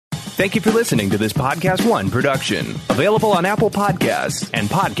Thank you for listening to this Podcast One production. Available on Apple Podcasts and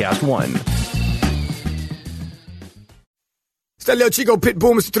Podcast One. It's that little Chico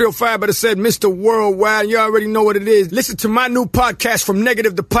Pitbull, Mr. 305, but it said Mr. Worldwide. You already know what it is. Listen to my new podcast, From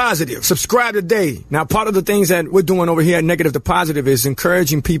Negative to Positive. Subscribe today. Now, part of the things that we're doing over here at Negative to Positive is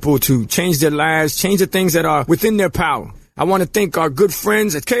encouraging people to change their lives, change the things that are within their power. I want to thank our good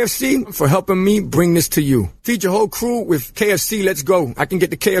friends at KFC for helping me bring this to you. Feed your whole crew with KFC. Let's go. I can get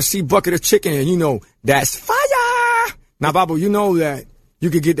the KFC bucket of chicken, and you know, that's fire. Now, Babu, you know that you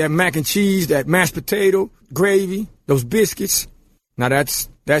could get that mac and cheese, that mashed potato, gravy, those biscuits. Now, that's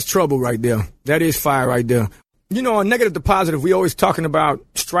trouble right there. That is fire right there. You know, on Negative to Positive, we always talking about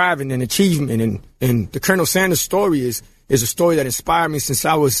striving and achievement, and the Colonel Sanders story is a story that inspired me since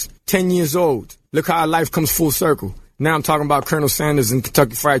I was 10 years old. Look how life comes full circle. Now I'm talking about Colonel Sanders and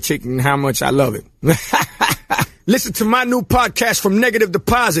Kentucky Fried Chicken and how much I love it. Listen to my new podcast, From Negative to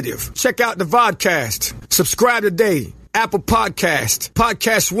Positive. Check out the vodcast. Subscribe today. Apple Podcast,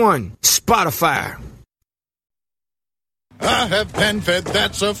 Podcast One, Spotify. I have been fed,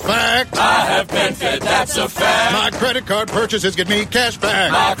 that's a fact. I have been fed, that's a fact. My credit card purchases get me cash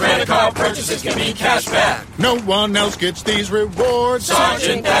back. My credit card purchases get me cash back. No one else gets these rewards.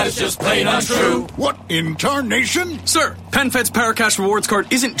 Sergeant, that is just plain untrue. What in tarnation? Sir, PenFed's Paracash Rewards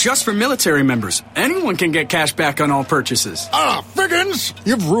Card isn't just for military members. Anyone can get cash back on all purchases. Ah, Figgins,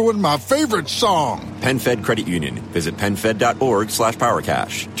 you've ruined my favorite song. PenFed Credit Union. Visit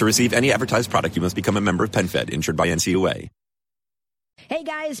PenFed.org/PowerCash. To receive any advertised product, you must become a member of PenFed, insured by NCUA. Hey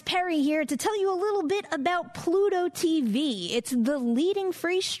guys, Perry here to tell you a little bit about Pluto TV. It's the leading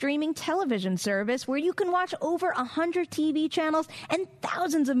free streaming television service where you can watch over 100 TV channels and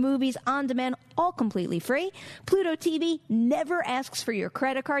thousands of movies on demand, all completely free. Pluto TV never asks for your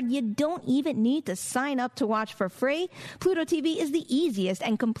credit card. You don't even need to sign up to watch for free. Pluto TV is the easiest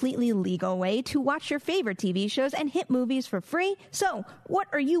and completely legal way to watch your favorite TV shows and hit movies for free. So, what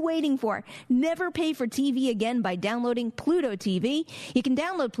are you waiting for? Never pay for TV again by downloading Pluto TV. You can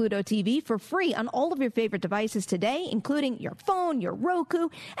download Pluto TV for free on all of your favorite devices today, including your phone, your Roku,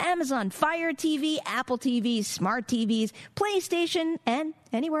 Amazon Fire TV, Apple TVs, smart TVs, PlayStation, and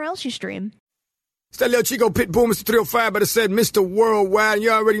anywhere else you stream. It's that little Chico Pitbull, Mr. 305, but it said Mr. Worldwide. You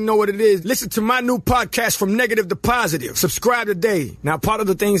already know what it is. Listen to my new podcast, From Negative to Positive. Subscribe today. Now, part of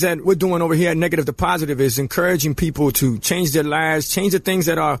the things that we're doing over here at Negative to Positive is encouraging people to change their lives, change the things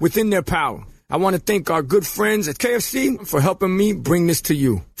that are within their power. I want to thank our good friends at KFC for helping me bring this to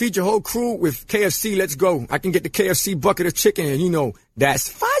you. Feed your whole crew with KFC. Let's go. I can get the KFC bucket of chicken, and you know, that's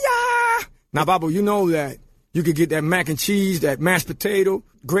fire. Now, Babu, you know that you could get that mac and cheese, that mashed potato,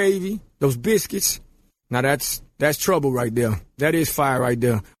 gravy, those biscuits. Now, that's trouble right there. That is fire right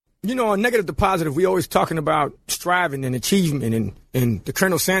there. You know, on Negative to Positive, we always talking about striving and achievement, and the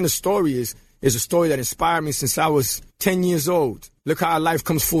Colonel Sanders story is a story that inspired me since I was 10 years old. Look how life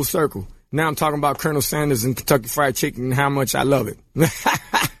comes full circle. Now I'm talking about Colonel Sanders and Kentucky Fried Chicken and how much I love it.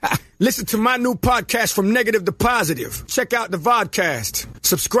 Listen to my new podcast, From Negative to Positive. Check out the vodcast.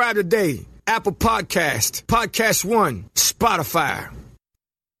 Subscribe today. Apple Podcast, Podcast One, Spotify.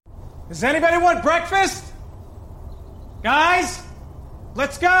 Does anybody want breakfast? Guys,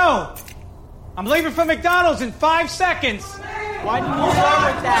 let's go. I'm leaving for McDonald's in 5 seconds. Why didn't you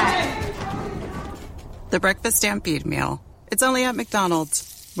start with that? The Breakfast Stampede Meal. It's only at McDonald's,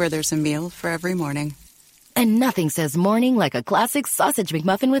 where there's a meal for every morning. And nothing says morning like a classic sausage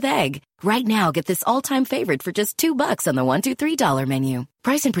McMuffin with egg. Right now, get this all-time favorite for just $2 on the $1, $2, $3 menu.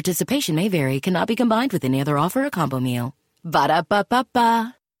 Price and participation may vary. Cannot be combined with any other offer or combo meal.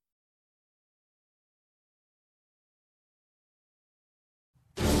 Ba-da-ba-ba-ba.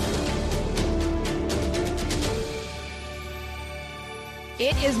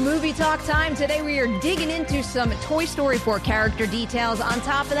 It is movie talk time. Today we are digging into some Toy Story 4 character details. On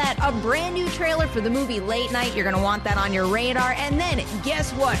top of that, a brand new trailer for the movie Late Night. You're going to want that on your radar. And then,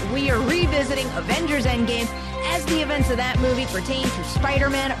 guess what? We are revisiting Avengers Endgame as the events of that movie pertain to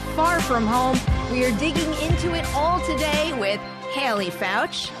Spider-Man Far From Home. We are digging into it all today with Haley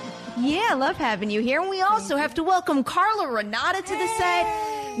Fouch. Yeah, I love having you here. And we also have to welcome Carla Renata to the set.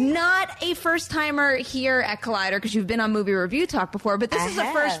 Not a first-timer here at Collider, because you've been on Movie Review Talk before, but this is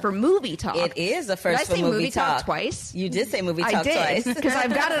a first for Movie Talk. It is a first for Movie Talk. Did I say Movie Talk twice? You did say Movie Talk twice. twice. Because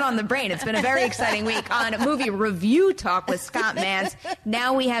I've got it on the brain. It's been a very exciting week on Movie Review Talk with Scott Mans.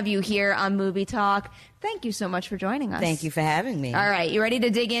 Now we have you here on Movie Talk. Thank you so much for joining us. Thank you for having me. All right, you ready to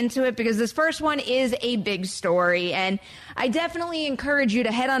dig into it? Because this first one is a big story, and I definitely encourage you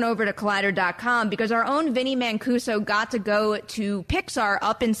to head on over to Collider.com because our own Vinny Mancuso got to go to Pixar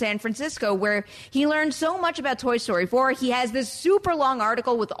up in San Francisco where he learned so much about Toy Story 4. He has this super long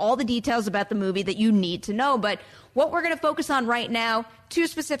article with all the details about the movie that you need to know, but what we're going to focus on right now, two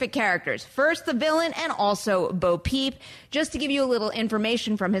specific characters. First, the villain, and also Bo Peep. Just to give you a little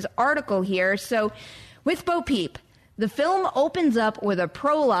information from his article here. So, with Bo Peep, the film opens up with a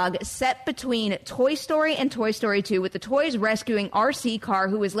prologue set between Toy Story and Toy Story 2, with the toys rescuing RC Car,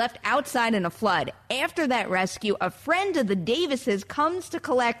 who was left outside in a flood. After that rescue, a friend of the Davises comes to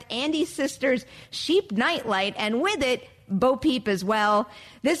collect Andy's sister's sheep nightlight, and with it, Bo Peep as well.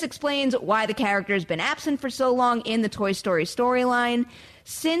 This explains why the character has been absent for so long in the Toy Story storyline.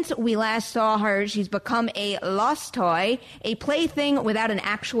 Since we last saw her, she's become a lost toy, a plaything without an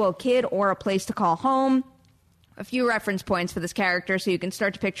actual kid or a place to call home. A few reference points for this character so you can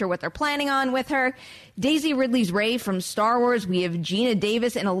start to picture what they're planning on with her. Daisy Ridley's Rey from Star Wars. We have Gina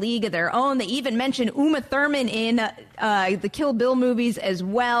Davis in A League of Their Own. They even mention Uma Thurman in the Kill Bill movies as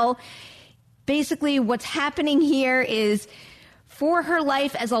well. Basically, what's happening here is, for her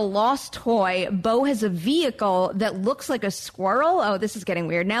life as a lost toy, Bo has a vehicle that looks like a squirrel. Oh, this is getting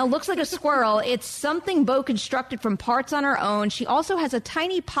weird now. Looks like a squirrel. It's something Bo constructed from parts on her own. She also has a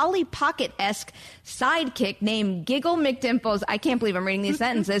tiny Polly Pocket-esque sidekick named Giggle McDimples. I can't believe I'm reading these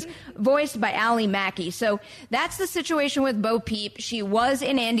sentences. Voiced by Ally Mackey. So that's the situation with Bo Peep. She was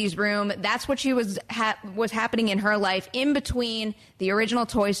in Andy's room. That's what she was happening in her life in between the original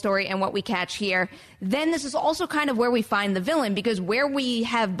Toy Story and what we catch here. Then this is also kind of where we find the villain, because where we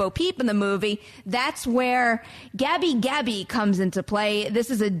have Bo Peep in the movie, that's where Gabby Gabby comes into play. This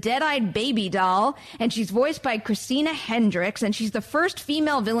is a dead-eyed baby doll, and she's voiced by Christina Hendricks, and she's the first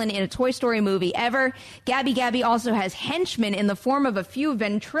female villain in a Toy Story movie ever. Gabby Gabby also has henchmen in the form of a few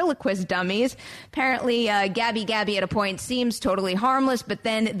ventriloquist dummies. Apparently, Gabby Gabby at a point seems totally harmless, but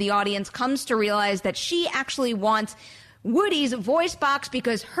then the audience comes to realize that she actually wants Woody's voice box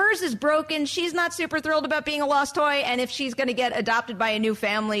because hers is broken. She's not super thrilled about being a lost toy, and if she's going to get adopted by a new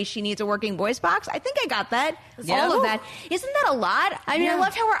family, she needs a working voice box. I think I got that. Yeah. All of that. Isn't that a lot? I mean, I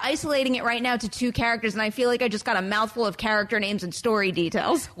love how we're isolating it right now to two characters, and I feel like I just got a mouthful of character names and story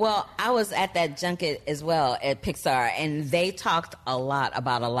details. Well, I was at that junket as well at Pixar, and they talked a lot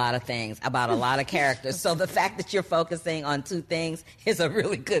about a lot of things, about a lot of characters. So the fact that you're focusing on two things is a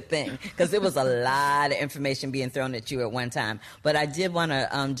really good thing, because there was a lot of information being thrown at you at one time. But I did want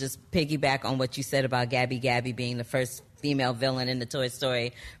to just piggyback on what you said about Gabby Gabby being the first female villain in the Toy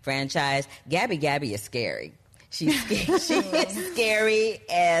Story franchise. Gabby Gabby is scary. She's scary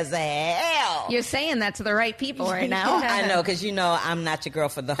as hell. You're saying that to the right people right now. I know, because you know I'm not your girl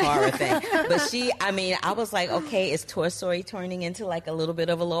for the horror thing. But I was like, okay, is Toy Story turning into like a little bit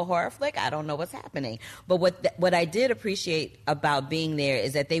of a little horror flick? I don't know what's happening. But what I did appreciate about being there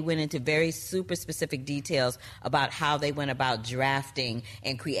is that they went into very super specific details about how they went about drafting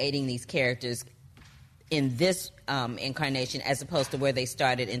and creating these characters in this incarnation as opposed to where they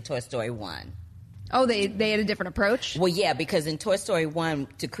started in Toy Story 1. Oh, they had a different approach? Well, yeah, because in Toy Story 1,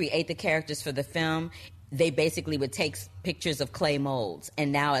 to create the characters for the film, they basically would take pictures of clay molds,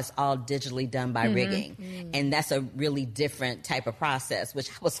 and now it's all digitally done by rigging. And that's a really different type of process, which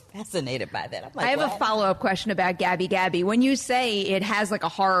I was fascinated by that. I'm like, I have what? a follow-up question about Gabby Gabby. When you say it has like a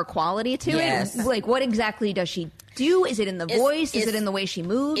horror quality to it, like what exactly does she do? Is it in the voice? Is it in the way she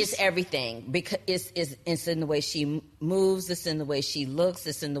moves? It's everything. Because it's in the way she moves, it's in the way she looks,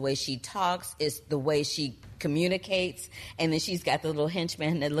 it's in the way she talks, it's the way she communicates, and then she's got the little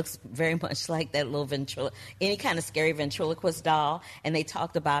henchman that looks very much like that little any kind of scary ventriloquist doll. And they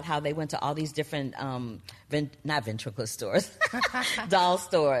talked about how they went to all these different not ventriloquist stores, doll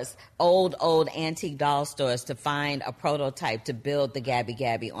stores, old antique doll stores to find a prototype to build the Gabby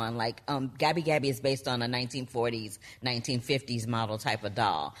Gabby on. Like Gabby Gabby is based on a 1940s, 1950s model type of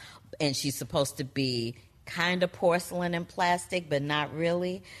doll, and she's supposed to be kind of porcelain and plastic, but not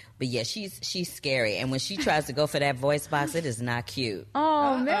really. But yeah, she's scary. And when she tries to go for that voice box, it is not cute.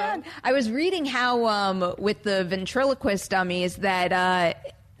 Oh, man. I was reading how with the ventriloquist dummies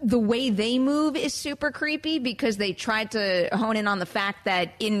that the way they move is super creepy because they tried to hone in on the fact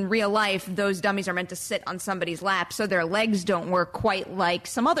that in real life, those dummies are meant to sit on somebody's lap, so their legs don't work quite like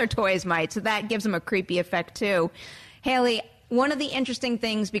some other toys might. So that gives them a creepy effect, too. Haley, one of the interesting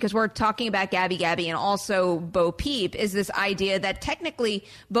things, because we're talking about Gabby Gabby and also Bo Peep, is this idea that technically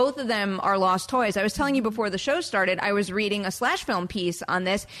both of them are lost toys. I was telling you before the show started, I was reading a Slash Film piece on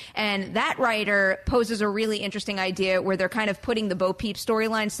this, and that writer poses a really interesting idea where they're kind of putting the Bo Peep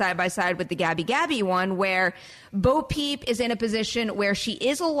storyline side by side with the Gabby Gabby one, where Bo Peep is in a position where she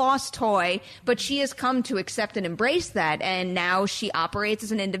is a lost toy, but she has come to accept and embrace that, and now she operates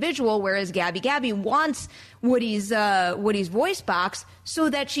as an individual, whereas Gabby Gabby wants Woody's voice box so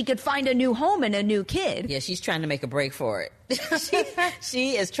that she could find a new home and a new kid. Yeah, she's trying to make a break for it.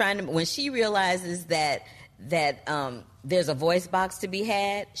 she is trying to, when she realizes that there's a voice box to be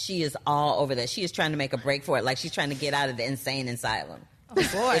had, she is all over that. She is trying to make a break for it, like she's trying to get out of the insane asylum. Oh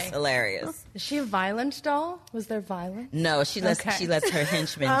boy, it's hilarious. Is she a violent doll? Was there violence? No, she lets her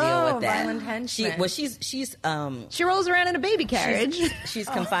henchmen deal with that. Violent henchmen. She rolls around in a baby carriage. She's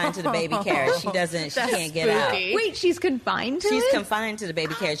confined to the baby carriage. She can't get out. Wait, she's confined to it? She's confined to the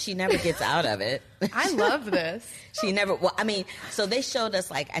baby carriage. She never gets out of it. I love this. She never. Well, I mean, so they showed us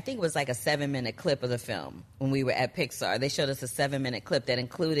I think it was like a 7-minute clip of the film when we were at Pixar. They showed us a 7-minute clip that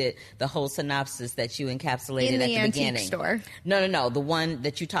included the whole synopsis that you encapsulated at the beginning. Store. No, the one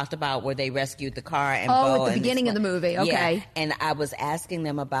that you talked about where they rescued the car and Bo at the beginning of the movie. Okay. Yeah. And I was asking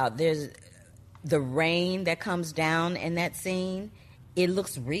them about there's the rain that comes down in that scene. It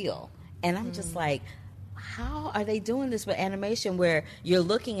looks real, and I'm just like, how are they doing this with animation where you're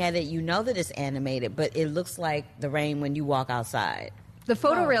looking at it, you know that it's animated, but it looks like the rain when you walk outside? The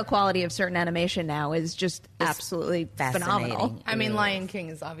photoreal quality of certain animation now is just absolutely phenomenal. I mean, Lion King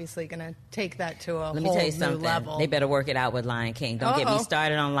is obviously going to take that to a Let me tell you something. new level. They better work it out with Lion King. Don't get me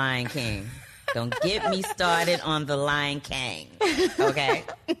started on Lion King. Don't get me started on the Lion King. Okay?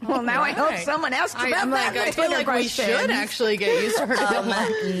 Well, now I hope someone asks about that. I feel like we should actually get used to her.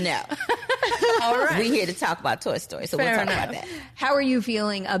 No. All right. We're here to talk about Toy Story, so we'll talk about that. How are you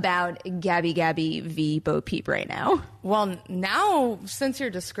feeling about Gabby Gabby v. Bo Peep right now? Well, now, since your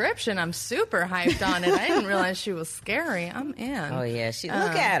description, I'm super hyped on it. I didn't realize she was scary. I'm in. Oh, yeah.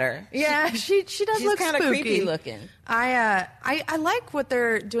 Look at her. Yeah, she does look kind of creepy looking. I like what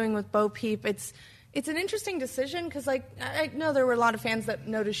they're doing with Bo Peep. It's an interesting decision because, I know there were a lot of fans that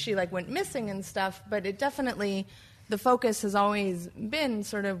noticed she, went missing and stuff, but it definitely, the focus has always been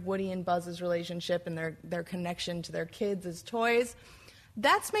sort of Woody and Buzz's relationship and their connection to their kids as toys.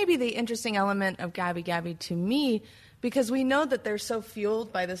 That's maybe the interesting element of Gabby Gabby to me, because we know that they're so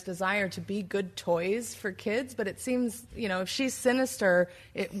fueled by this desire to be good toys for kids, but it seems, if she's sinister,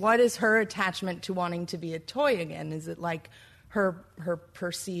 what is her attachment to wanting to be a toy again? Is it like her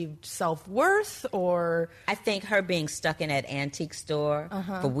perceived self-worth, or I think her being stuck in that antique store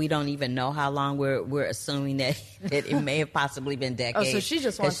for we don't even know how long. We're assuming that it may have possibly been decades. Oh, so she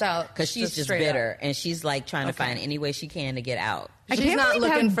just wants out because she's just bitter and she's trying to find any way she can to get out. She's not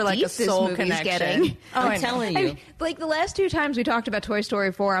looking for a soul connection. I'm telling you. The last 2 times we talked about Toy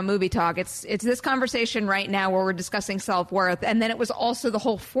Story 4 on Movie Talk, it's this conversation right now where we're discussing self-worth, and then it was also the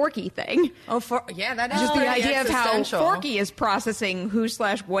whole Forky thing. That is just the idea of how Forky is processing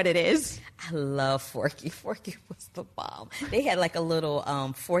who/what it is. I love Forky. Forky was the bomb. They had a little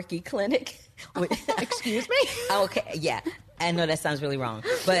Forky clinic. Excuse me? Okay, yeah. I know that sounds really wrong,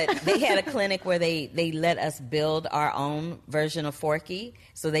 but they had a clinic where they let us build our own version of Forky.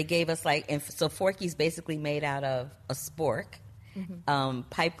 So they gave us so Forky's basically made out of a spork,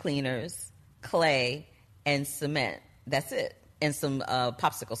 pipe cleaners, clay, and cement. That's it. And some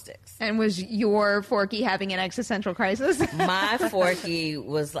popsicle sticks. And was your Forky having an existential crisis? My Forky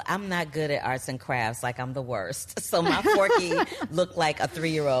was, I'm not good at arts and crafts. I'm the worst. So my Forky looked like a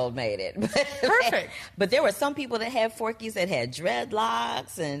 3-year-old made it. Perfect. But there were some people that had Forkies that had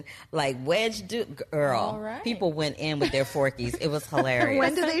dreadlocks and girl. All right. People went in with their Forkies. It was hilarious.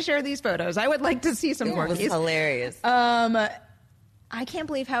 When did they share these photos? I would like to see some Forkies. It was hilarious. I can't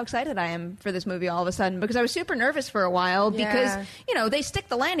believe how excited I am for this movie all of a sudden, because I was super nervous for a while because, they stick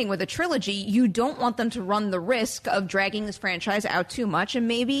the landing with a trilogy. You don't want them to run the risk of dragging this franchise out too much and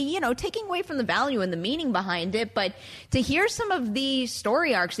maybe, taking away from the value and the meaning behind it. But to hear some of the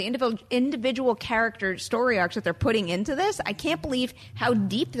story arcs, the individual character story arcs that they're putting into this, I can't believe how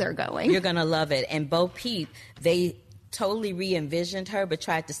deep they're going. You're going to love it. And Bo Peep, they totally re-envisioned her but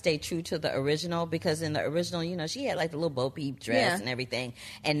tried to stay true to the original, because in the original, she had the little Bo Peep dress and everything,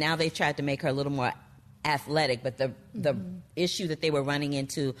 and now they've tried to make her a little more athletic, but the issue that they were running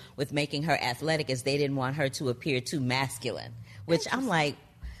into with making her athletic is they didn't want her to appear too masculine, which I'm like,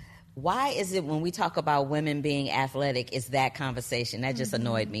 why is it when we talk about women being athletic, is that conversation? That just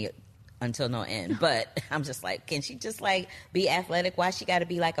annoyed me until no end. But I'm just like, can she just like be athletic? Why she got to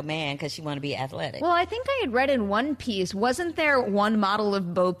be like a man because she want to be athletic? Well, I think I had read in one piece, wasn't there one model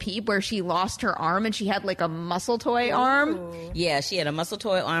of Bo Peep where she lost her arm and she had like a muscle toy arm? Yeah, she had a muscle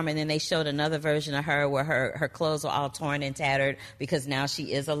toy arm, and then they showed another version of her where her clothes were all torn and tattered because now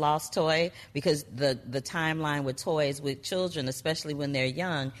she is a lost toy, because the timeline with toys with children, especially when they're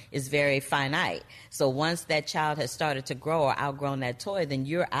young, is very finite. So once that child has started to grow or outgrown that toy, then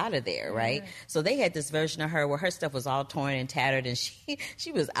you're out of there, right? So they had this version of her where her stuff was all torn and tattered, and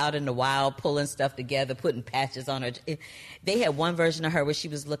she was out in the wild pulling stuff together, putting patches on her. They had one version of her where she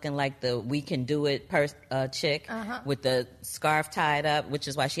was looking like the We Can Do It chick with the scarf tied up, which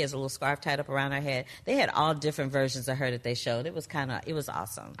is why she has a little scarf tied up around her head. They had all different versions of her that they showed. It was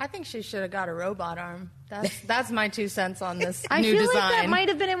awesome. I think she should have got a robot arm. That's my 2 cents on this I new feel design. like that might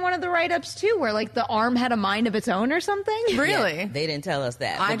have been in one of the write-ups too, where like the arm had a mind of its own or something. Really? Yeah, they didn't tell us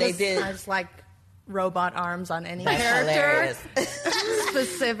that. I But they did. I just like robot arms on any That's character. hilarious.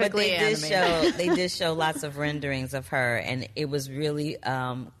 Specifically But they did show lots of renderings of her, and it was really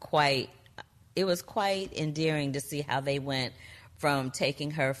quite endearing to see how they went from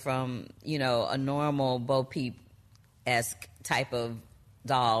taking her from, a normal Bo Peep-esque type of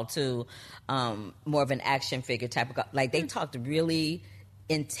doll to more of an action figure type of, like they talked really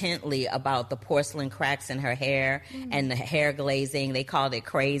intently about the porcelain cracks in her hair and the hair glazing. They called it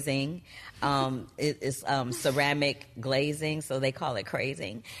crazing. It's ceramic glazing, so they call it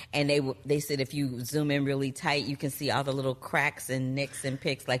crazing. And they said if you zoom in really tight, you can see all the little cracks and nicks and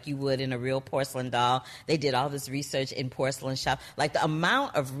picks like you would in a real porcelain doll. They did all this research in porcelain shop. Like the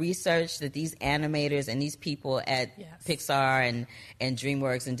amount of research that these animators and these people at Pixar and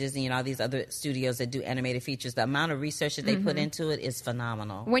DreamWorks and Disney and all these other studios that do animated features, the amount of research that they put into it is phenomenal.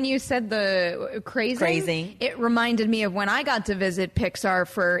 When you said the crazing, it reminded me of when I got to visit Pixar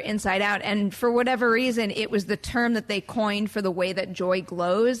for Inside Out. And for whatever reason, it was the term that they coined for the way that joy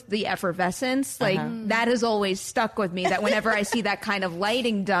glows, the effervescence. Like, that has always stuck with me, that whenever I see that kind of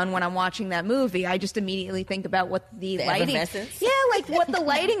lighting done when I'm watching that movie, I just immediately think about what the lighting... effervescence? Yeah, like what the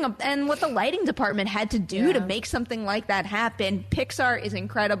lighting and what the lighting department had to do to make something like that happen. Pixar is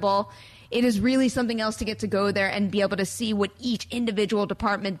incredible. It is really something else to get to go there and be able to see what each individual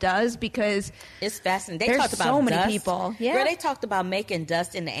department does, because it's fascinating. There's talked about so many dust. people. Yeah, Girl, they talked about making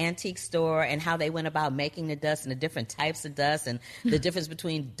dust in the antique store and how they went about making the dust and the different types of dust and the difference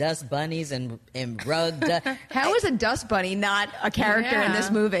between dust bunnies and rug dust. How is a dust bunny not a character in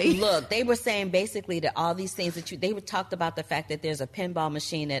this movie? Look, they were saying basically that all these things they talked about the fact that there's a pinball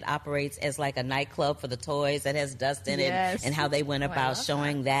machine that operates as like a nightclub for the toys that has dust in it, and how they went about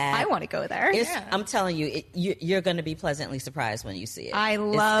showing that. I want to go there. I'm telling you, you're going to be pleasantly surprised when you see it. I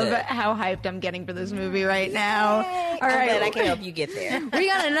love how hyped I'm getting for this movie right now. Yay. All right, glad I can help you get there. We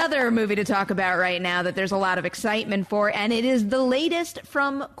got another movie to talk about right now that there's a lot of excitement for, and it is the latest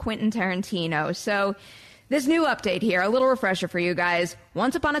from Quentin Tarantino. So this new update here, a little refresher for you guys.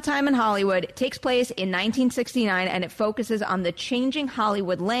 Once Upon a Time in Hollywood takes place in 1969, and it focuses on the changing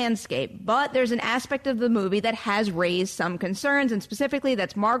Hollywood landscape. But there's an aspect of the movie that has raised some concerns, and specifically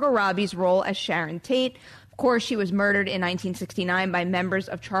that's Margot Robbie's role as Sharon Tate. Of course, she was murdered in 1969 by members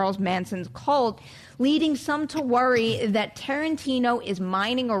of Charles Manson's cult, leading some to worry that Tarantino is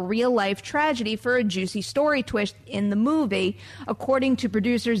mining a real-life tragedy for a juicy story twist in the movie. According to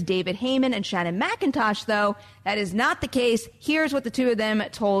producers David Heyman and Shannon McIntosh, though, that is not the case. Here's what the two of them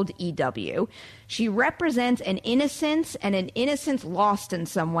told EW. She represents an innocence and an innocence lost in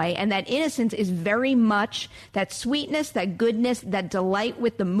some way, and that innocence is very much that sweetness, that goodness, that delight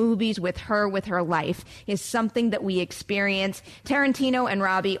with the movies, with her life, is something that we experience. Tarantino and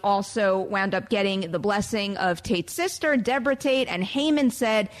Robbie also wound up getting the blessing of Tate's sister, Deborah Tate, and Heyman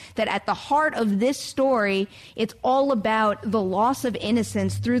said that at the heart of this story, it's all about the loss of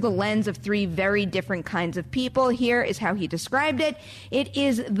innocence through the lens of three very different kinds of people. Here is how he described it. It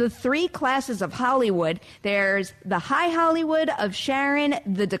is the three classes of Hollywood. There's the high Hollywood of Sharon,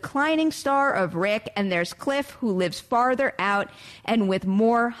 the declining star of Rick, and there's Cliff, who lives farther out and with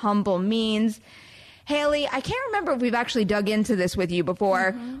more humble means. Haley, I can't remember if we've actually dug into this with you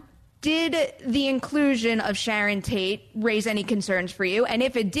before. Did the inclusion of Sharon Tate raise any concerns for you? And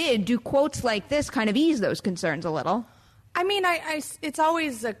if it did, do quotes like this kind of ease those concerns a little? I mean, it's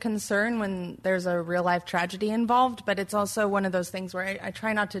always a concern when there's a real-life tragedy involved, but it's also one of those things where I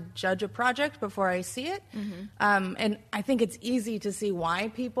try not to judge a project before I see it. And I think it's easy to see why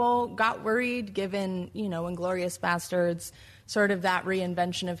people got worried, given, Inglourious Basterds, sort of that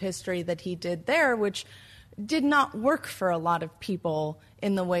reinvention of history that he did there, which did not work for a lot of people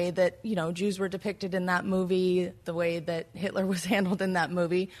in the way that, you know, Jews were depicted in that movie, the way that Hitler was handled in that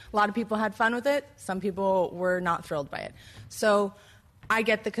movie. A lot of people had fun with it. Some people were not thrilled by it. So I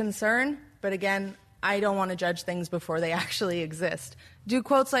get the concern, but again, I don't want to judge things before they actually exist. Do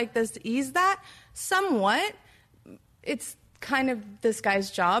quotes like this ease that? Somewhat. It's kind of this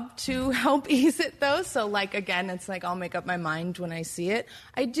guy's job to help ease it, though. So, like, again, it's like I'll make up my mind when I see it.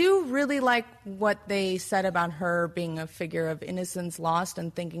 I do really like what they said about her being a figure of innocence lost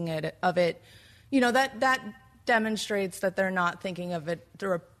and thinking of it. You know, that demonstrates that they're not thinking of it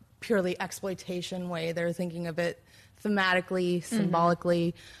through a purely exploitation way. They're thinking of it thematically,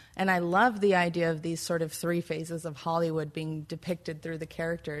 symbolically. And I love the idea of these sort of three phases of Hollywood being depicted through the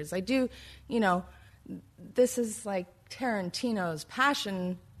characters. I do, you know, this is like Tarantino's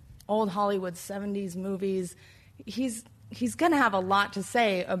passion, old Hollywood 70s movies. He's going to have a lot to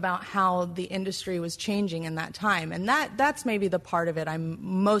say about how the industry was changing in that time. And that's maybe the part of it I'm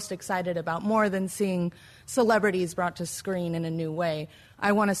most excited about, more than seeing celebrities brought to screen in a new way.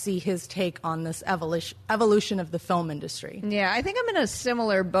 I want to see his take on this evolution of the film industry. Yeah, I think I'm in a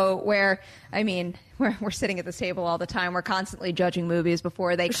similar boat where, I mean, we're sitting at this table all the time. We're constantly judging movies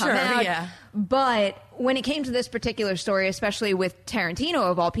before they come out. Yeah. But when it came to this particular story, especially with Tarantino,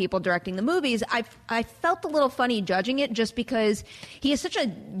 of all people, directing the movies, I felt a little funny judging it just because he has such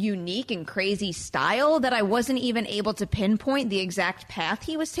a unique and crazy style that I wasn't even able to pinpoint the exact path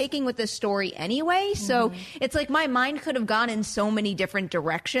he was taking with this story anyway. So it's like my mind could have gone in so many different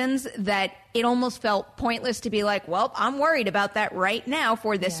directions that it almost felt pointless to be like, well, I'm worried about that right now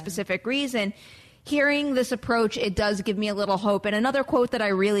for this specific reason. Hearing this approach, it does give me a little hope. And another quote that I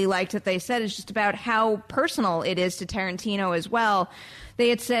really liked that they said is just about how personal it is to Tarantino as well. They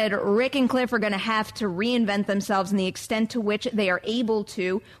had said, Rick and Cliff are going to have to reinvent themselves, and the extent to which they are able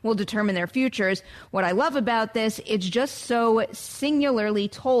to will determine their futures. What I love about this, it's just so singularly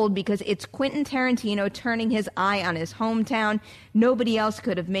told because it's Quentin Tarantino turning his eye on his hometown. Nobody else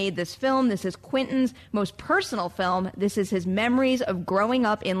could have made this film. This is Quentin's most personal film. This is his memories of growing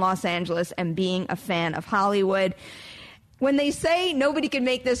up in Los Angeles and being a fan of Hollywood. When they say nobody can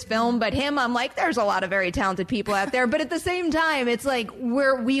make this film but him, I'm like, there's a lot of very talented people out there. But at the same time, it's like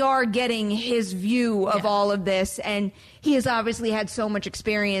we are getting his view of all of this. And he has obviously had so much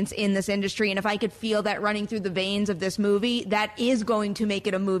experience in this industry. And if I could feel that running through the veins of this movie, that is going to make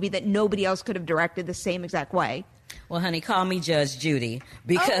it a movie that nobody else could have directed the same exact way. Well, honey, call me Judge Judy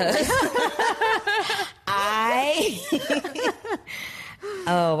because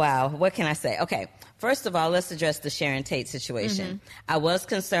oh, wow. What can I say? Okay. First of all, let's address the Sharon Tate situation. I was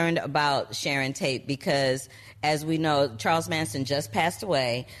concerned about Sharon Tate because, as we know, Charles Manson just passed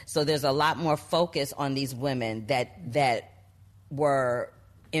away, so there's a lot more focus on these women that were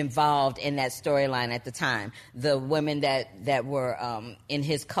involved in that storyline at the time. The women that were in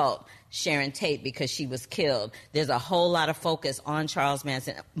his cult, Sharon Tate, because she was killed. There's a whole lot of focus on Charles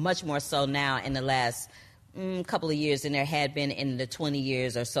Manson, much more so now in the last couple of years than there had been in the 20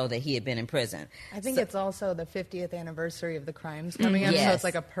 years or so that he had been in prison. I think it's also the 50th anniversary of the crimes coming up, so it's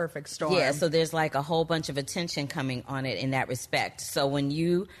like a perfect storm. Yeah, so there's like a whole bunch of attention coming on it in that respect. So when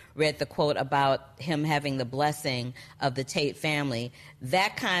you read the quote about him having the blessing of the Tate family,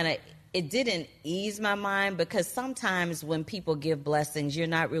 that kind of, it didn't ease my mind, because sometimes when people give blessings, you're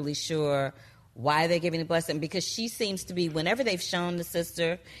not really sure why they're giving the blessing, because she seems to be, whenever they've shown the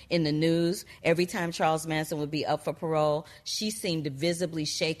sister in the news, every time Charles Manson would be up for parole, she seemed visibly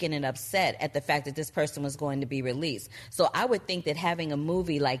shaken and upset at the fact that this person was going to be released. So I would think that having a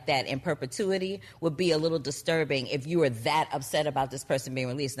movie like that in perpetuity would be a little disturbing if you were that upset about this person being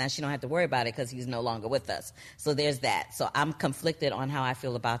released. Now, she don't have to worry about it because he's no longer with us. So there's that. So I'm conflicted on how I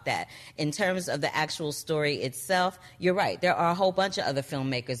feel about that. In terms of the actual story itself, you're right. There are a whole bunch of other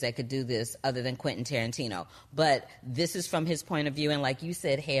filmmakers that could do this other than Quentin Tarantino. But this is from his point of view, and like you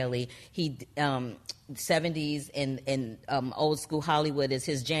said, Haley, he 70s and old school Hollywood is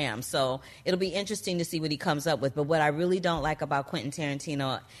his jam. So it'll be interesting to see what he comes up with. But what I really don't like about Quentin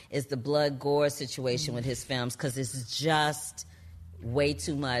Tarantino is the blood gore situation with his films, because it's just way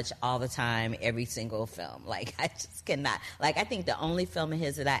too much all the time, every single film. Like, I just cannot. Like, I think the only film of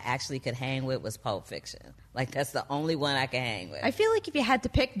his that I actually could hang with was Pulp Fiction. Like, that's the only one I can hang with. I feel like if you had to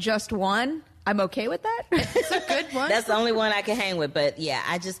pick just one, I'm okay with that. It's a good one. That's the only one I can hang with. But yeah,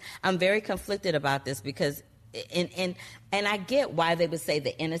 I'm very conflicted about this, because And I get why they would say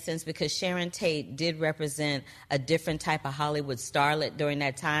the innocence, because Sharon Tate did represent a different type of Hollywood starlet during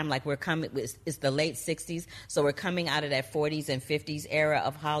that time. Like it's the late 60s, so we're coming out of that 40s and 50s era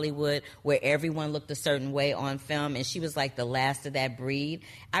of Hollywood where everyone looked a certain way on film, and she was like the last of that breed.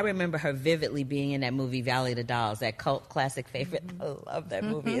 I remember her vividly being in that movie Valley of the Dolls, that cult classic favorite. I love that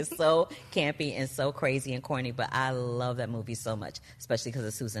movie. It's so campy and so crazy and corny, but I love that movie so much, especially because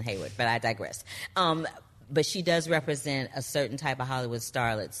of Susan Hayward. But I digress. But she does represent a certain type of Hollywood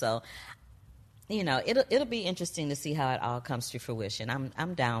starlet. So, it'll be interesting to see how it all comes to fruition.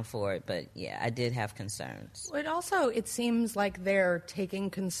 I'm down for it, but yeah, I did have concerns. It seems like they're taking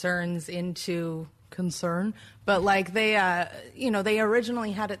concerns into concern, but like they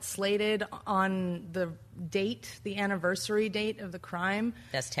originally had it slated on the anniversary date of the crime.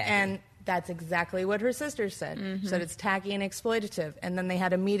 That's tacky. And that's exactly what her sister said. She said it's tacky and exploitative. And then they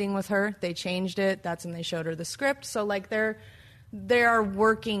had a meeting with her. They changed it. That's when they showed her the script. So, like, they are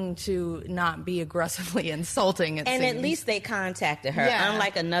working to not be aggressively insulting, it and seems. At least they contacted her,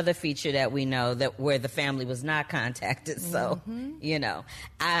 unlike another feature that we know where the family was not contacted. So,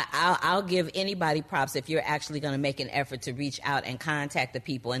 I'll give anybody props if you're actually going to make an effort to reach out and contact the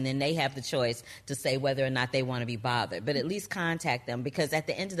people, and then they have the choice to say whether or not they want to be bothered. But at least contact them, because at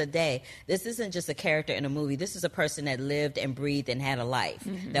the end of the day, this isn't just a character in a movie. This is a person that lived and breathed and had a life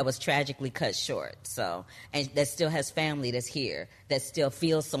that was tragically cut short. So, and that still has family that's here, that still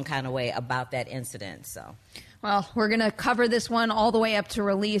feels some kind of way about that incident. So, well, we're going to cover this one all the way up to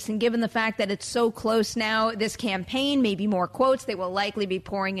release, and given the fact that it's so close now, this campaign, maybe more quotes, they will likely be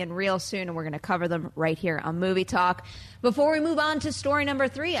pouring in real soon, and we're going to cover them right here on Movie Talk. Before we move on to story number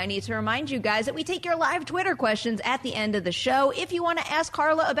 3, I need to remind you guys that we take your live Twitter questions at the end of the show. If you want to ask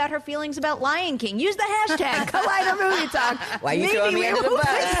Carla about her feelings about Lion King, use the hashtag Collider Movie Talk. Why are you throwing me under the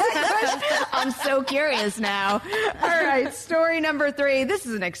bus? I'm so curious now. All right, story number 3. This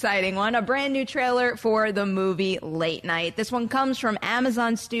is an exciting one. A brand new trailer for the movie Late Night. This one comes from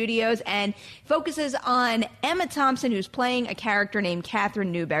Amazon Studios and focuses on Emma Thompson, who's playing a character named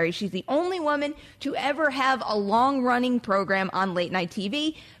Catherine Newberry. She's the only woman to ever have a long-running program on late night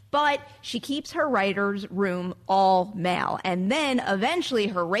TV, but she keeps her writer's room all male. And then eventually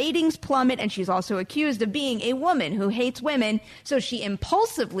her ratings plummet, and she's also accused of being a woman who hates women. So she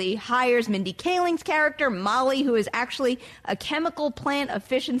impulsively hires Mindy Kaling's character, Molly, who is actually a chemical plant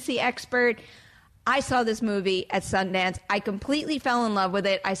efficiency expert. I saw this movie at Sundance. I completely fell in love with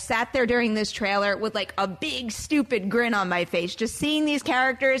it. I sat there during this trailer with like a big stupid grin on my face, just seeing these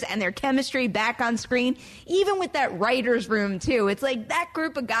characters and their chemistry back on screen, even with that writer's room too. It's like that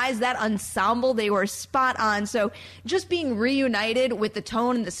group of guys, that ensemble, they were spot on. So just being reunited with the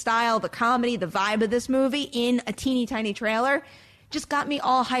tone and the style, the comedy, the vibe of this movie in a teeny tiny trailer just got me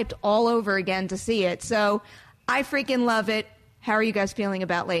all hyped all over again to see it. So I freaking love it. How are you guys feeling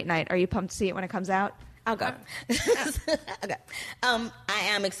about Late Night? Are you pumped to see it when it comes out? I'll go. Okay. I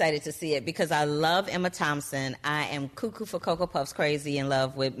am excited to see it because I love Emma Thompson. I am cuckoo for Cocoa Puffs crazy in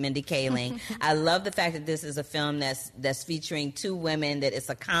love with Mindy Kaling. I love the fact that this is a film that's featuring 2 women, that it's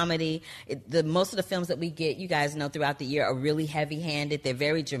a comedy. Most of the films that we get, you guys know, throughout the year are really heavy-handed. They're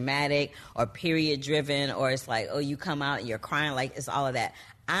very dramatic or period-driven, or it's like, oh, you come out and you're crying. Like, it's all of that.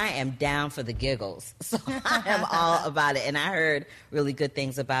 I am down for the giggles. So I am all about it. And I heard really good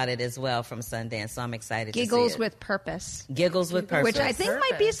things about it as well from Sundance, so I'm excited to see it. Giggles with purpose. Giggles with purpose. Which I think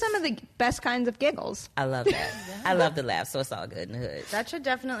might be some of the best kinds of giggles. I love that. Yeah. I love the laugh, so it's all good in the hood. That should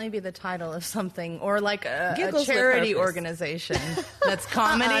definitely be the title of something, or like a charity organization that's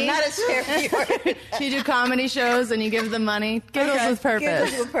comedy. Not a charity organization. You do comedy shows and you give them money. Giggles with purpose.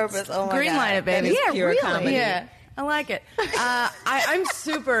 Giggles with purpose. Oh my God. Greenlight it, baby. That is pure comedy. Yeah. I like it. I'm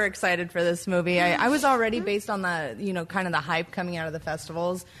super excited for this movie. I was already, based on the, kind of the hype coming out of the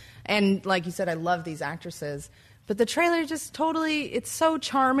festivals. And like you said, I love these actresses. But the trailer just totally, it's so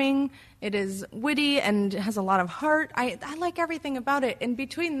charming. It is witty and has a lot of heart. I like everything about it. And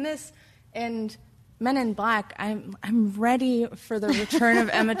between this and Men in Black, I'm ready for the return of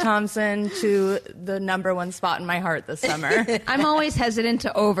Emma Thompson to the #1 spot in my heart this summer. I'm always hesitant to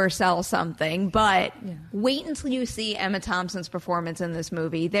oversell something, but wait until you see Emma Thompson's performance in this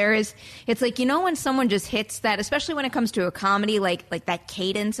movie. It's like, when someone just hits that, especially when it comes to a comedy, like that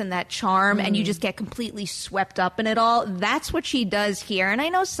cadence and that charm, and you just get completely swept up in it all. That's what she does here. And I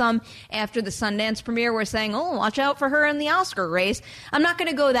know some after the Sundance premiere were saying, oh, watch out for her in the Oscar race. I'm not going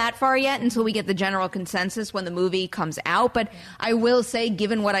to go that far yet until we get the general consensus when the movie comes out, but I will say,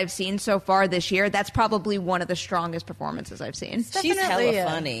 given what I've seen so far this year, that's probably one of the strongest performances I've seen. She's hella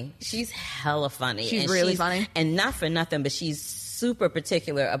funny. She's hella funny. She's really funny. And not for nothing, but she's super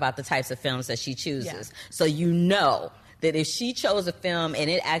particular about the types of films that she chooses. So you know that if she chose a film and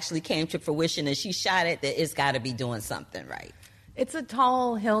it actually came to fruition and she shot it, that it's got to be doing something right. It's a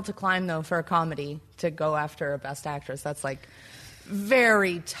tall hill to climb, though, for a comedy to go after a Best Actress. That's like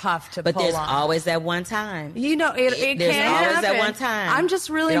very tough to pull off. But there's always that one time. You know, it can There's always happen. that one time. I'm just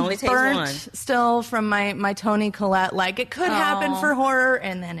really burnt still from my Toni Collette. Like, it could happen for horror,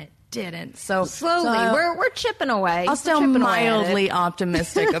 and then it didn't. So slowly, we're chipping away. I'll still mildly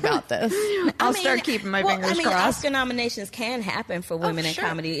optimistic about this. I'll start keeping my fingers crossed. Oscar nominations can happen for women in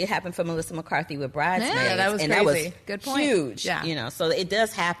comedy. It happened for Melissa McCarthy with Bridesmaids. Yeah, that was and crazy. That was good point. Huge. Yeah. You know, so it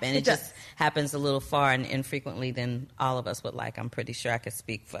does happen. It just happens a little far and infrequently than all of us would like. I'm pretty sure I could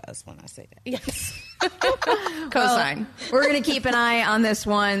speak for us when I say that. Yes. Cosign. Well, we're going to keep an eye on this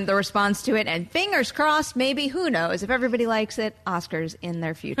one, the response to it, and fingers crossed, maybe, who knows, if everybody likes it, Oscars in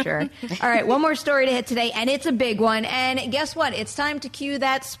their future. All right, one more story to hit today, and it's a big one. And guess what? It's time to cue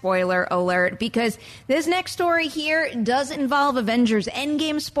that spoiler alert, because this next story here does involve Avengers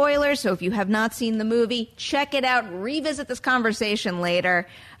Endgame spoilers. So if you have not seen the movie, check it out. Revisit this conversation later.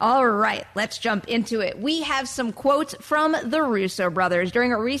 All right, let's jump into it. We have some quotes from the Russo brothers.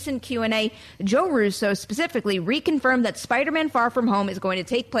 During a recent Q&A, Joe Russo specifically reconfirmed that Spider-Man Far From Home is going to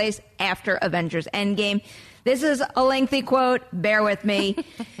take place after Avengers Endgame. This is a lengthy quote. Bear with me.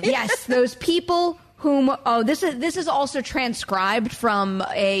 Yes, those people whom this is also transcribed from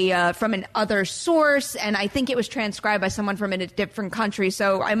an other source, and I think it was transcribed by someone from a different country,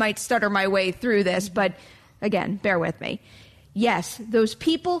 so I might stutter my way through this, but again, bear with me. Yes, those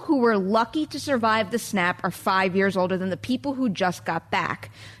people who were lucky to survive the snap are 5 years older than the people who just got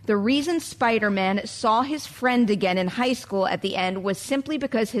back. The reason Spider-Man saw his friend again in high school at the end was simply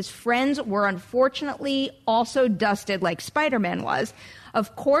because his friends were unfortunately also dusted like Spider-Man was.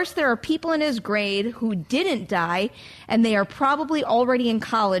 Of course, there are people in his grade who didn't die, and they are probably already in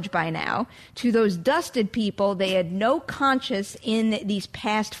college by now. To those dusted people, they had no conscience in these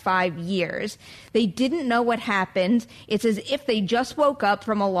past 5 years. They didn't know what happened. It's as if they just woke up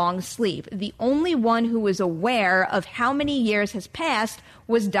from a long sleep. The only one who was aware of how many years has passed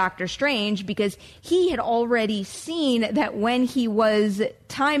was Doctor Strange, because he had already seen that when he was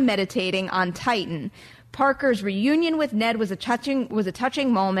time meditating on Titan. Parker's reunion with Ned was a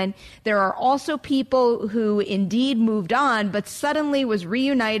touching moment. There are also people who indeed moved on, but suddenly was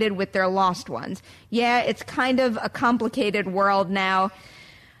reunited with their lost ones. Yeah, it's kind of a complicated world now.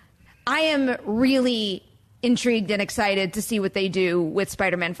 I am really intrigued and excited to see what they do with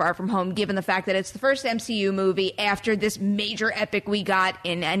Spider-Man Far From Home, given the fact that it's the first MCU movie after this major epic we got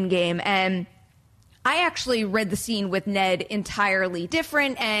in Endgame. And I actually read the scene with Ned entirely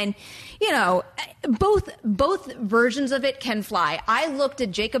different, and, you know, both versions of it can fly. I looked at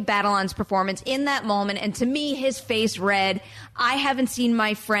Jacob Batalon's performance in that moment, and to me, his face read, I haven't seen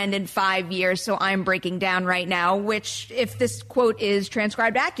my friend in 5 years, so I'm breaking down right now, which, if this quote is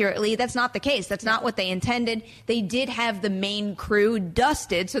transcribed accurately, that's not the case. That's not what they intended. They did have the main crew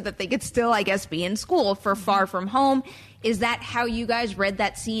dusted so that they could still, I guess, be in school for Far From Home. Is that how you guys read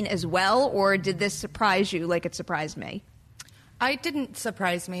that scene as well, or did this surprise you like it surprised me? It didn't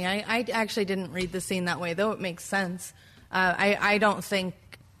surprise me. I actually didn't read the scene that way, though it makes sense. I don't think,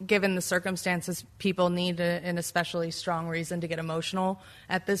 given the circumstances, people need an especially strong reason to get emotional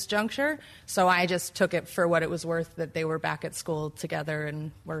at this juncture. So I just took it for what it was worth, that they were back at school together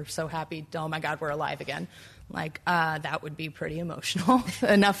and were so happy, oh my God, we're alive again. Like, that would be pretty emotional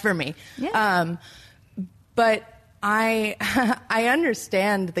enough for me. Yeah. But I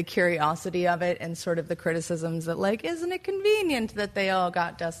understand the curiosity of it and sort of the criticisms that, like, isn't it convenient that they all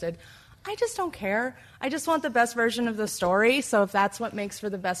got dusted? I just don't care. I just want the best version of the story. So if that's what makes for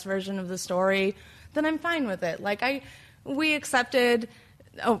the best version of the story, then I'm fine with it. Like, we accepted.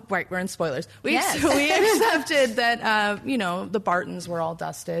 Oh, right, we're in spoilers. We accepted that, the Bartons were all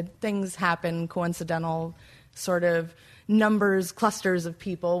dusted. Things happen, coincidental sort of numbers, clusters of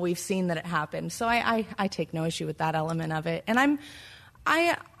people. We've seen that it happened. So I take no issue with that element of it. And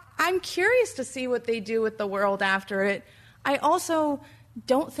I'm curious to see what they do with the world after it. I also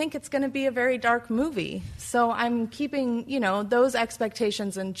don't think it's going to be a very dark movie. So I'm keeping, those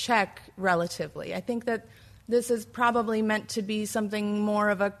expectations in check relatively. I think that this is probably meant to be something more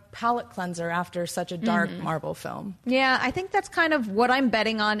of a palate cleanser after such a dark Marvel film. Yeah, I think that's kind of what I'm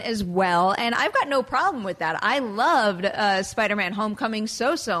betting on as well. And I've got no problem with that. I loved Spider-Man Homecoming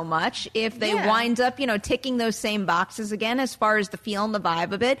so much. If they wind up, ticking those same boxes again as far as the feel and the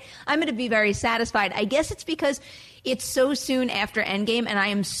vibe of it, I'm going to be very satisfied. I guess it's because it's so soon after Endgame, and I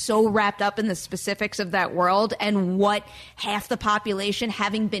am so wrapped up in the specifics of that world and what half the population,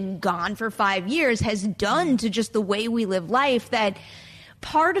 having been gone for 5 years, has done into just the way we live life that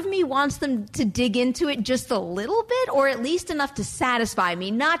part of me wants them to dig into it just a little bit, or at least enough to satisfy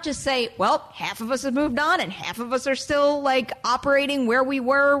me, not just say, well, half of us have moved on and half of us are still like operating where we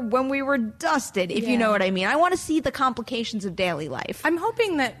were when we were dusted, if you know what I mean. I want to see the complications of daily life. I'm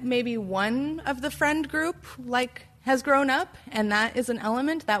hoping that maybe one of the friend group has grown up, and that is an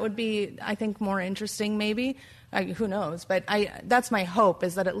element that would be, I think, more interesting maybe. Who knows? But that's my hope,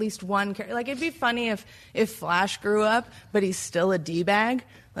 is that at least one character. Like, it'd be funny if Flash grew up, but he's still a D-bag.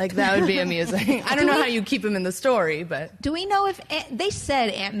 Like, that would be amusing. I don't know how you keep him in the story, but... Do we know if... They said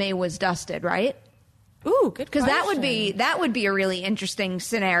Aunt May was dusted, right? Ooh, good question. Because that would be a really interesting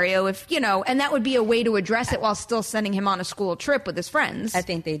scenario if, and that would be a way to address it while still sending him on a school trip with his friends. I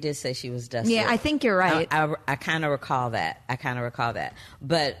think they did say she was dusted. Yeah, I think you're right. I kind of recall that.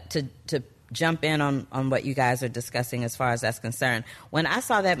 But to jump in on what you guys are discussing as far as that's concerned. When I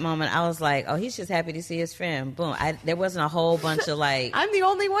saw that moment, I was like, oh, he's just happy to see his friend. Boom. There wasn't a whole bunch of like... I'm the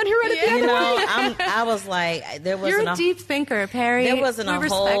only one who read it the other way. I was like, there wasn't You're a deep thinker, Perry. There wasn't a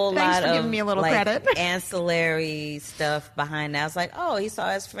whole lot of giving me a little like, credit. ancillary stuff behind that. I was like, oh, he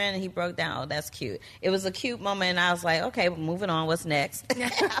saw his friend and he broke down. Oh, that's cute. It was a cute moment, and I was like, okay, moving on. What's next?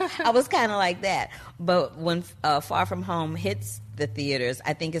 I was kind of like that. But when Far From Home hits the theaters,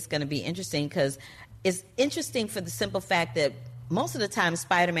 I think it's going to be interesting, because it's interesting for the simple fact that most of the time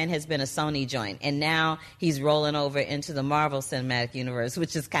Spider-Man has been a Sony joint, and now he's rolling over into the Marvel Cinematic Universe,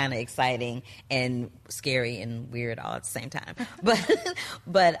 which is kind of exciting and scary and weird all at the same time.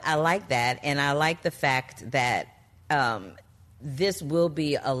 But I like that, and I like the fact that this will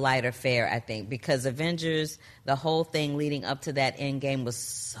be a lighter fare, I think, because Avengers, the whole thing leading up to that Endgame was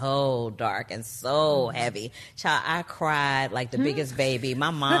so dark and so heavy. Child, I cried like the biggest baby. My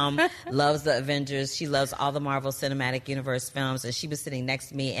mom loves the Avengers. She loves all the Marvel Cinematic Universe films, and she was sitting next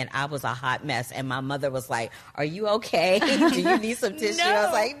to me, and I was a hot mess. And my mother was like, are you okay? Do you need some tissue? No. I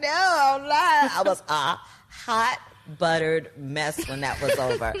was like, no, I'm not. I was a hot buttered mess when that was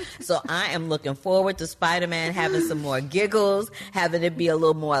over. So I am looking forward to Spider-Man having some more giggles, having it be a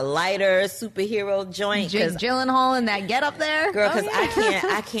little more lighter superhero joint. Jake Gyllenhaal in that get up there, girl. Because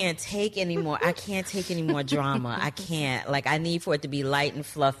I can't take any more. I can't take any more drama. I can't. Like, I need for it to be light and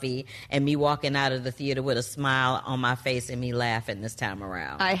fluffy, and me walking out of the theater with a smile on my face and me laughing this time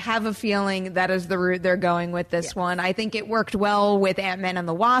around. I have a feeling that is the route they're going with this one. I think it worked well with Ant-Man and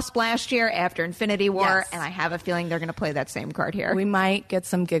the Wasp last year after Infinity War, and I have a feeling they're going to play that same card here. We might get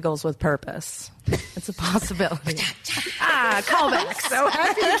some giggles with purpose. It's a possibility. Callback. So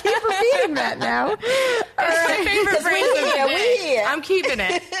happy to keep repeating that now. It's my favorite phrase of the day. I'm keeping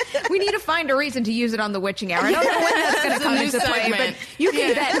it. We need to find a reason to use it on the Witching Hour. I don't know when that's going to come into play, but you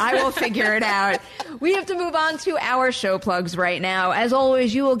can bet I will figure it out. We have to move on to our show plugs right now. As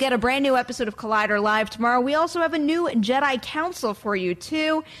always, you will get a brand new episode of Collider Live tomorrow. We also have a new Jedi Council for you,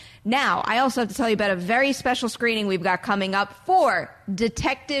 too. Now, I also have to tell you about a very special screening we've got coming up for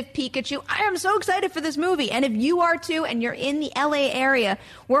Detective Pikachu. I am so excited for this movie, and if you are too and you're in the LA area,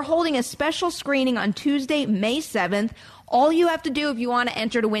 we're holding a special screening on Tuesday, May 7th. All you have to do if you want to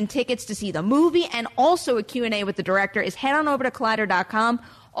enter to win tickets to see the movie and also a Q&A with the director is head on over to Collider.com.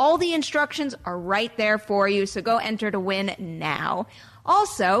 All the instructions are right there for you, so go enter to win now.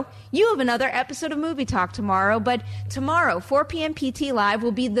 Also, you have another episode of Movie Talk tomorrow, but tomorrow, 4 p.m. PT Live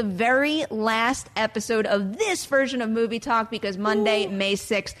will be the very last episode of this version of Movie Talk, because Monday, May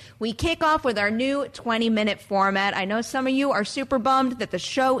 6th, we kick off with our new 20-minute format. I know some of you are super bummed that the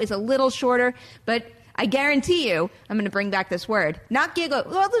show is a little shorter, but I guarantee you, I'm going to bring back this word. Not giggle.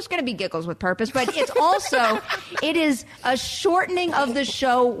 Well, there's going to be giggles with purpose, but it's also, it is a shortening of the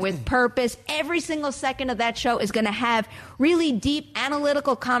show with purpose. Every single second of that show is going to have really deep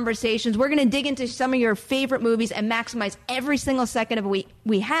analytical conversations. We're going to dig into some of your favorite movies and maximize every single second of it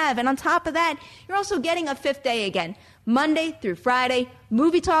we have. And on top of that, you're also getting a fifth day again. Monday through Friday,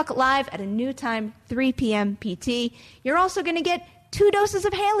 Movie Talk Live at a new time, 3 p.m. PT. You're also going to get 2 doses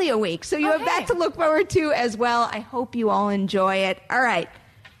of Haley a week. So you have that to look forward to as well. I hope you all enjoy it. All right,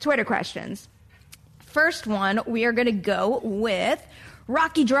 Twitter questions. First one, we are going to go with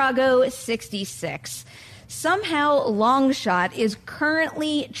Rocky Drago 66. Somehow Longshot is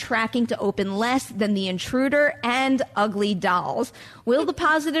currently tracking to open less than The Intruder and Ugly Dolls. Will the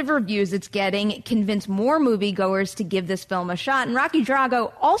positive reviews it's getting convince more moviegoers to give this film a shot? And Rocky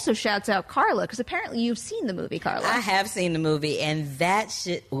Drago also shouts out Carla, because apparently you've seen the movie, Carla. I have seen the movie, and that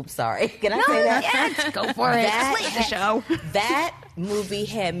shit... Oops, sorry. Can I say that? Yes, go for it. Slay the show. That movie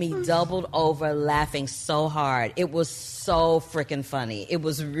had me doubled over laughing so hard. It was so freaking funny. It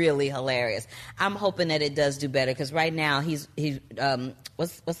was really hilarious. I'm hoping that it does do better because right now he's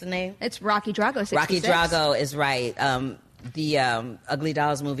what's the name? It's Rocky Drago. 66. Rocky Drago is right. The Ugly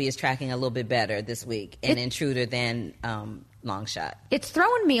Dolls movie is tracking a little bit better this week and Intruder than Long Shot. It's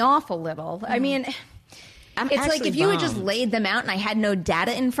throwing me off a little. I mean, it's like if you had just laid them out and I had no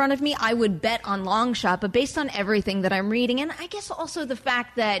data in front of me, I would bet on Long Shot. But based on everything that I'm reading, and I guess also the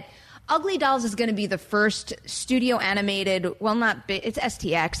fact that Ugly Dolls is going to be the first studio animated, it's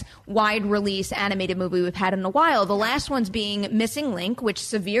STX, wide release animated movie we've had in a while. The last one's being Missing Link, which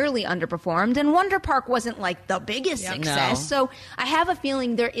severely underperformed, and Wonder Park wasn't like the biggest success. No. So I have a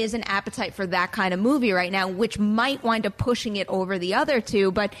feeling there is an appetite for that kind of movie right now, which might wind up pushing it over the other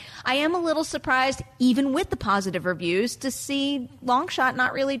two. But I am a little surprised, even with the positive reviews, to see Long Shot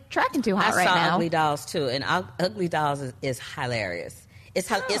not really tracking too hot right now. I saw Ugly Dolls too, and Ugly Dolls is hilarious. It's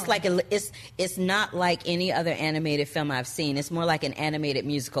not like any other animated film I've seen. It's more like an animated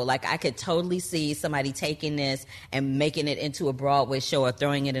musical. Like I could totally see somebody taking this and making it into a Broadway show or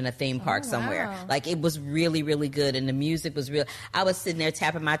throwing it in a theme park somewhere. Like it was really, really good, and the music was real. I was sitting there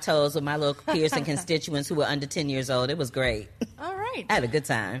tapping my toes with my little peers and constituents who were under 10 years old. It was great. All right. I had a good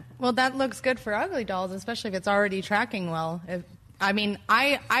time. Well, that looks good for Ugly Dolls, especially if it's already tracking well.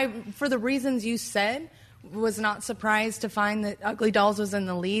 I for the reasons you said, was not surprised to find that Ugly Dolls was in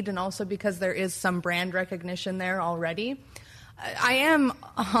the lead, and also because there is some brand recognition there already. I am,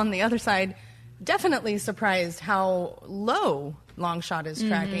 on the other side, definitely surprised how low Long Shot is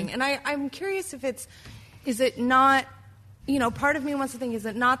tracking. And I'm curious if is it not, part of me wants to think, is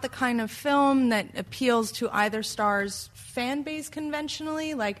it not the kind of film that appeals to either star's fan base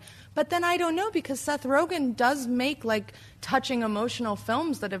conventionally? But then I don't know, because Seth Rogen does make touching emotional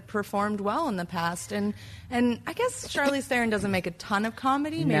films that have performed well in the past, and I guess Charlize Theron doesn't make a ton of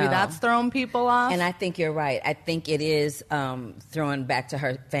comedy. Maybe that's throwing people off. And I think you're right. I think it is throwing back to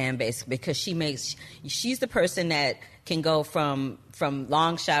her fan base, because she's the person that can go from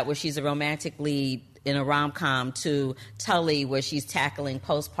Long Shot, where she's a romantic lead in a rom-com, to Tully, where she's tackling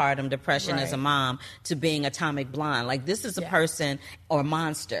postpartum depression as a mom, to being Atomic Blonde. This is a person, or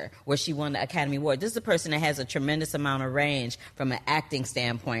Monster, where she won the Academy Award. This is a person that has a tremendous amount of range from an acting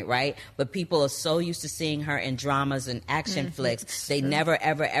standpoint, right? But people are so used to seeing her in dramas and action flicks, they never,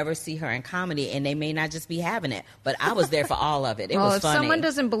 ever, ever see her in comedy, and they may not just be having it. But I was there for all of it. It was funny. If someone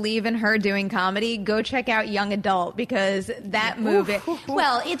doesn't believe in her doing comedy, go check out Young Adult, because that movie,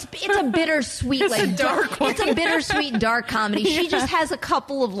 it's a bittersweet, dark one. It's a bittersweet dark comedy. She just has a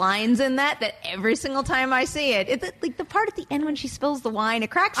couple of lines in that every single time I see it, the part at the end when she spills the wine, it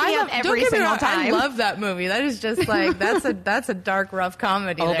cracks me up every single time. I love that movie. That is just that's a dark, rough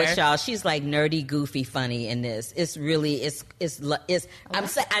comedy. Oh, but y'all, she's nerdy, goofy, funny in this. It's really,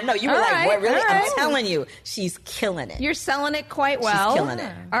 I know you were what, really? I'm telling you, she's killing it. You're selling it quite well. She's killing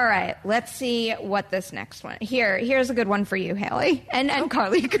it. All right, let's see what this next one. Here's a good one for you, Haley, and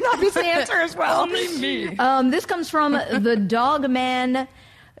Carly. You can obviously answer as well. Only me. This comes from the Dogman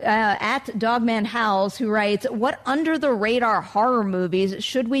at Dogman Howls, who writes, "What under-the-radar horror movies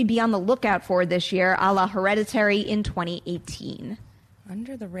should we be on the lookout for this year, a la Hereditary in 2018?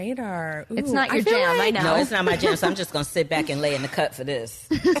 Under the radar. Ooh, it's not your jam, I know. No, it's not my jam, so I'm just going to sit back and lay in the cut for this.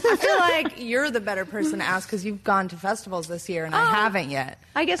 I feel like you're the better person to ask, because you've gone to festivals this year, and I haven't yet.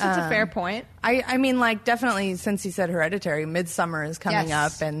 I guess it's a fair point. I mean, definitely, since you said Hereditary, Midsummer is coming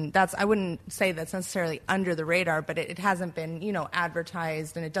up, and I wouldn't say that's necessarily under the radar, but it hasn't been,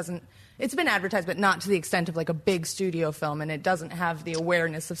 advertised, and it's been advertised, but not to the extent of a big studio film, and it doesn't have the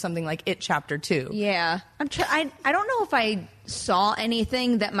awareness of something like It Chapter 2. Yeah. I don't know if I saw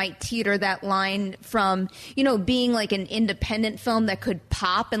anything that might teeter that line from, being an independent film that could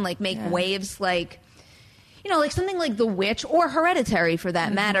pop and make waves, something like The Witch or Hereditary, for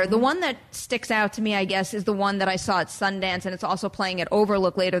that matter. The one that sticks out to me, I guess, is the one that I saw at Sundance, and it's also playing at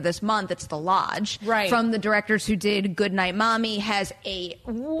Overlook later this month. It's The Lodge. Right. From the directors who did Goodnight Mommy, has a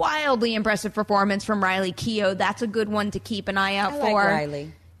wildly impressive performance from Riley Keough. That's a good one to keep an eye out for.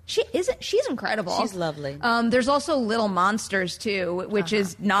 Riley. She's incredible. She's lovely. There's also Little Monsters, too, which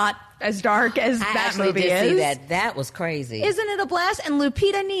is not as dark as that movie is. I actually did see that. That was crazy. Isn't it a blast? And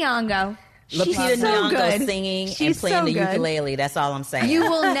Lupita Nyong'o. Lupita Nyong'o good. singing She's and playing the so good. ukulele. That's all I'm saying. You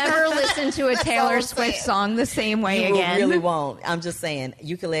will never listen to a Taylor Swift song the same way again. You really won't. I'm just saying,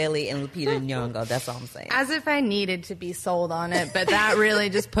 ukulele and Lupita Nyong'o. That's all I'm saying. As if I needed to be sold on it, but that really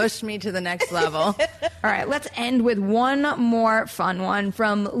just pushed me to the next level. All right, let's end with one more fun one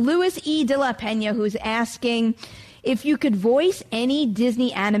from Luis E. de la Pena, who's asking, If you could voice any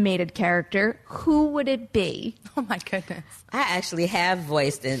Disney animated character, who would it be? Oh my goodness. I actually have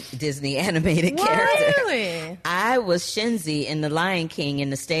voiced a Disney animated character. Really? I was Shenzi in The Lion King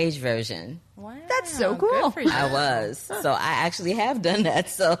in the stage version. Wow. That's so cool. Good for you. I was. So I actually have done that.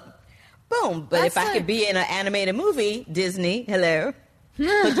 So, boom. But if I could be in an animated movie, Disney, hello. Hook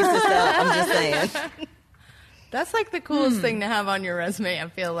your sister up, I'm just saying. That's like the coolest thing to have on your resume, I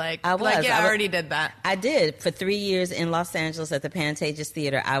feel like. I was. Like, I already did that. I did. For 3 years in Los Angeles at the Pantages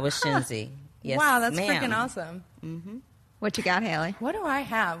Theater, I was Shenzi. Yes, wow, that's ma'am. freaking awesome. Mm-hmm. What you got, Haley? What do I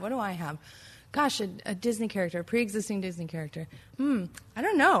have? Gosh, a Disney character, a pre-existing Disney character. I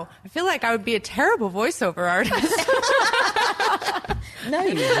don't know. I feel like I would be a terrible voiceover artist. No,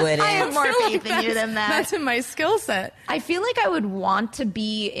 you wouldn't. I have more faith in you than that. That's in my skill set. I feel like I would want to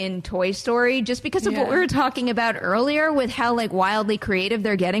be in Toy Story just because of what we were talking about earlier with how like wildly creative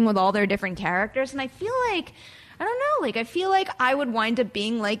they're getting with all their different characters. And I feel like, I don't know, like I feel like I would wind up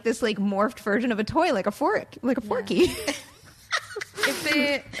being like this like morphed version of a toy, like a forky.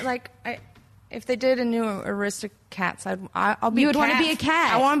 If they did a new Aristocats, I'll be. You would want to be a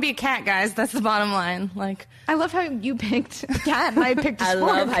cat. I want to be a cat, guys. That's the bottom line. Like, I love how you picked a cat and I picked a I sport.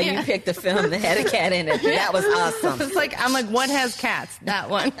 love how you picked a film that had a cat in it. That was awesome. It's like I'm like, what has cats? That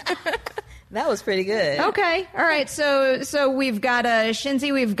one. That was pretty good. Okay, all right. So we've got a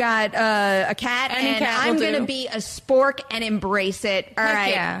Shenzi, we've got a cat, Any and cat I'm will going to do. be a spork and embrace it. All Heck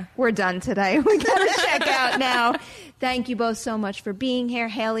right, yeah. we're done today. We got to check out now. Thank you both so much for being here,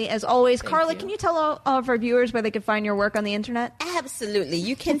 Haley. As always, Carla, can you tell all of our viewers where they can find your work on the internet? Absolutely.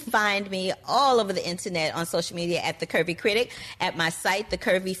 You can find me all over the internet on social media at The Curvy Critic, at my site,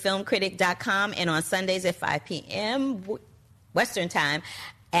 thecurvyfilmcritic.com, and on Sundays at 5 p.m. Western Time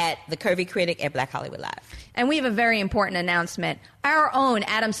at The Curvy Critic at Black Hollywood Live. And we have a very important announcement. Our own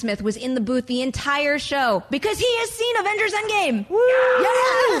Adam Smith was in the booth the entire show because he has seen Avengers Endgame. Woo!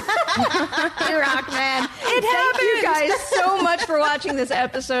 Yes! You rock, man. Thank you guys so much for watching this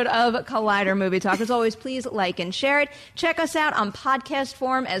episode of Collider Movie Talk. As always, please like and share it. Check us out on podcast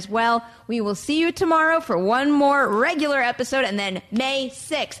form as well. We will see you tomorrow for one more regular episode, and then May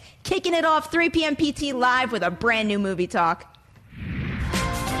 6th, kicking it off 3 p.m. PT live with a brand new movie talk.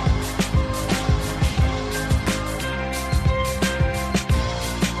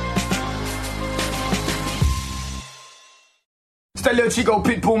 It's that little Chico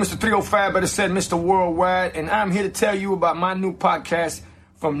Pitbull, Mr. 305, better said Mr. Worldwide, and I'm here to tell you about my new podcast,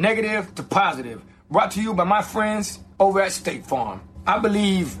 From Negative to Positive, brought to you by my friends over at State Farm. I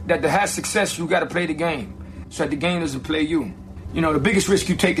believe that to have success, you got to play the game, so that the game doesn't play you. You know, the biggest risk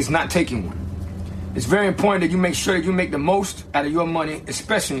you take is not taking one. It's very important that you make sure that you make the most out of your money,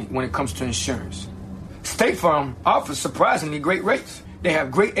 especially when it comes to insurance. State Farm offers surprisingly great rates. They have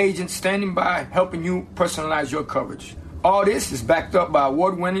great agents standing by helping you personalize your coverage. All this is backed up by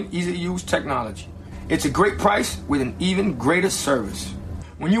award-winning, easy-to-use technology. It's a great price with an even greater service.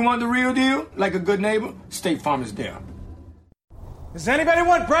 When you want the real deal, like a good neighbor, State Farm is there. Does anybody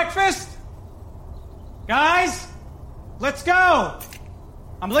want breakfast? Guys, let's go.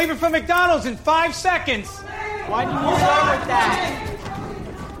 I'm leaving for McDonald's in 5 seconds. Why didn't you start with that?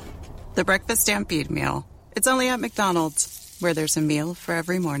 The Breakfast Stampede Meal. It's only at McDonald's, where there's a meal for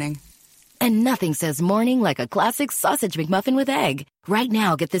every morning. And nothing says morning like a classic sausage McMuffin with egg. Right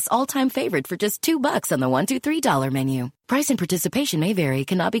now, get this all-time favorite for just $2 on the $1, $2, $3 menu. Price and participation may vary.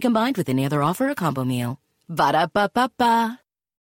 Cannot be combined with any other offer or combo meal. Ba-da-ba-ba-ba.